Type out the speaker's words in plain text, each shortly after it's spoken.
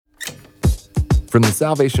From the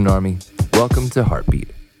Salvation Army, welcome to Heartbeat.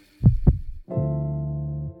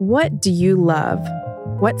 What do you love?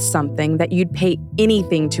 What's something that you'd pay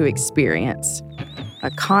anything to experience?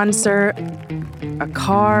 A concert, a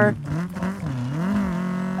car,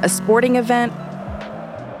 a sporting event?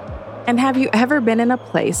 And have you ever been in a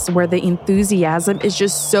place where the enthusiasm is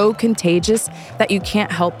just so contagious that you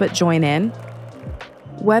can't help but join in?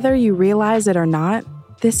 Whether you realize it or not,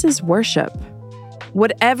 this is worship.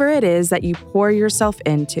 Whatever it is that you pour yourself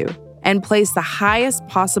into and place the highest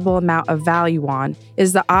possible amount of value on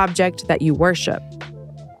is the object that you worship.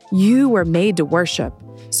 You were made to worship.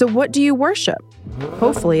 So what do you worship?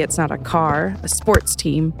 Hopefully it's not a car, a sports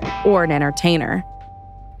team, or an entertainer.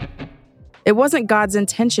 It wasn't God's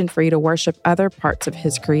intention for you to worship other parts of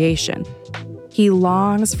His creation. He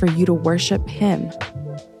longs for you to worship Him.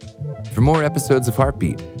 For more episodes of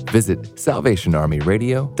Heartbeat, visit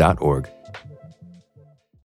salvationarmyradio.org.